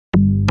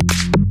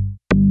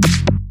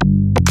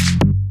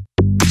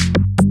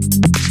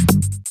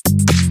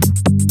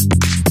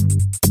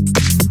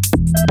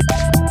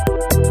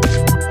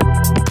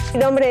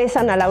es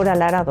Ana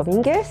Lara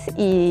Domínguez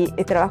y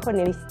trabajo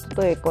en el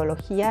Instituto de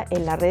Ecología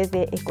en la red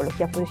de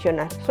Ecología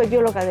Funcional. Soy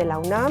bióloga de la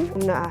UNAM,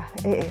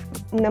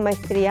 una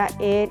maestría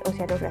en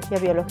Oceanografía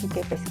Biológica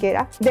y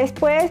Pesquera.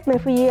 Después me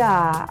fui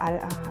a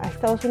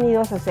Estados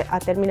Unidos a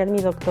terminar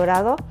mi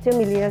doctorado.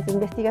 Mis líneas de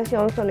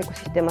investigación son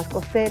ecosistemas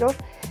costeros,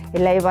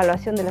 la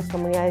evaluación de las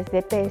comunidades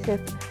de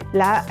peces,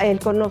 el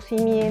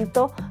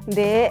conocimiento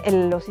de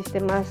los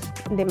sistemas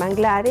de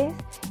manglares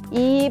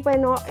y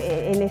bueno,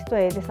 en esto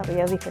he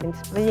desarrollado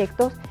diferentes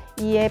proyectos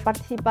y he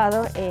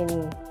participado en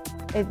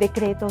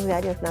decretos de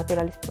áreas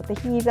naturales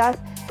protegidas,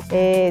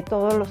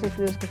 todos los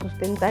estudios que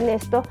sustentan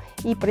esto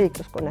y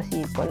proyectos con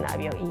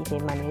Navio y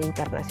de manera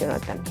internacional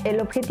también. El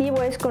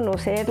objetivo es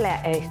conocer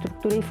la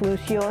estructura y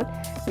función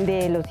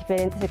de los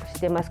diferentes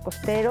ecosistemas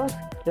costeros,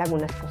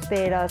 lagunas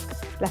costeras,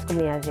 las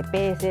comunidades de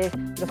peces,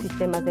 los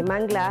sistemas de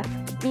manglar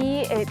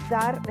y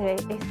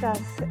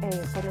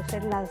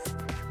conocer las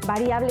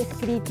variables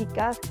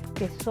críticas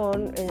que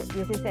son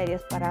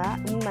necesarias para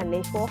un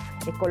manejo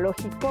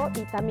ecológico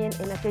y también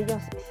en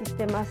aquellos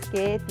sistemas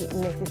que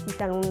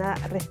necesitan una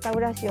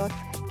restauración,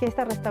 que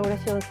esta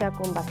restauración sea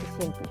con bases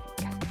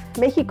científicas.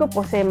 México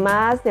posee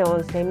más de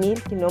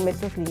 11.000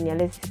 kilómetros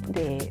lineales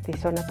de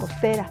zona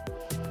costera.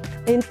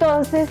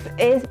 Entonces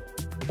es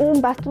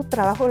un vasto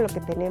trabajo lo que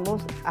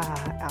tenemos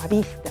a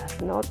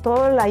vistas, ¿no?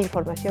 Toda la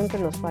información que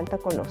nos falta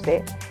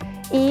conocer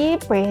y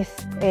pues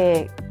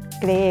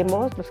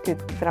creemos, los que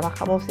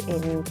trabajamos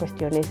en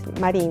cuestiones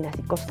marinas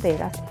y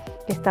costeras,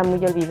 que está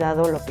muy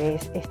olvidado lo que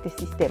es este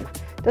sistema.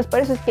 Entonces,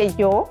 por eso es que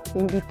yo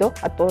invito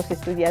a todos los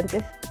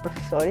estudiantes,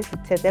 profesores,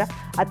 etcétera,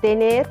 a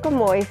tener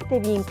como este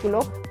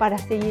vínculo para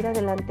seguir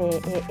adelante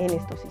en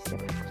estos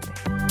sistemas costeros.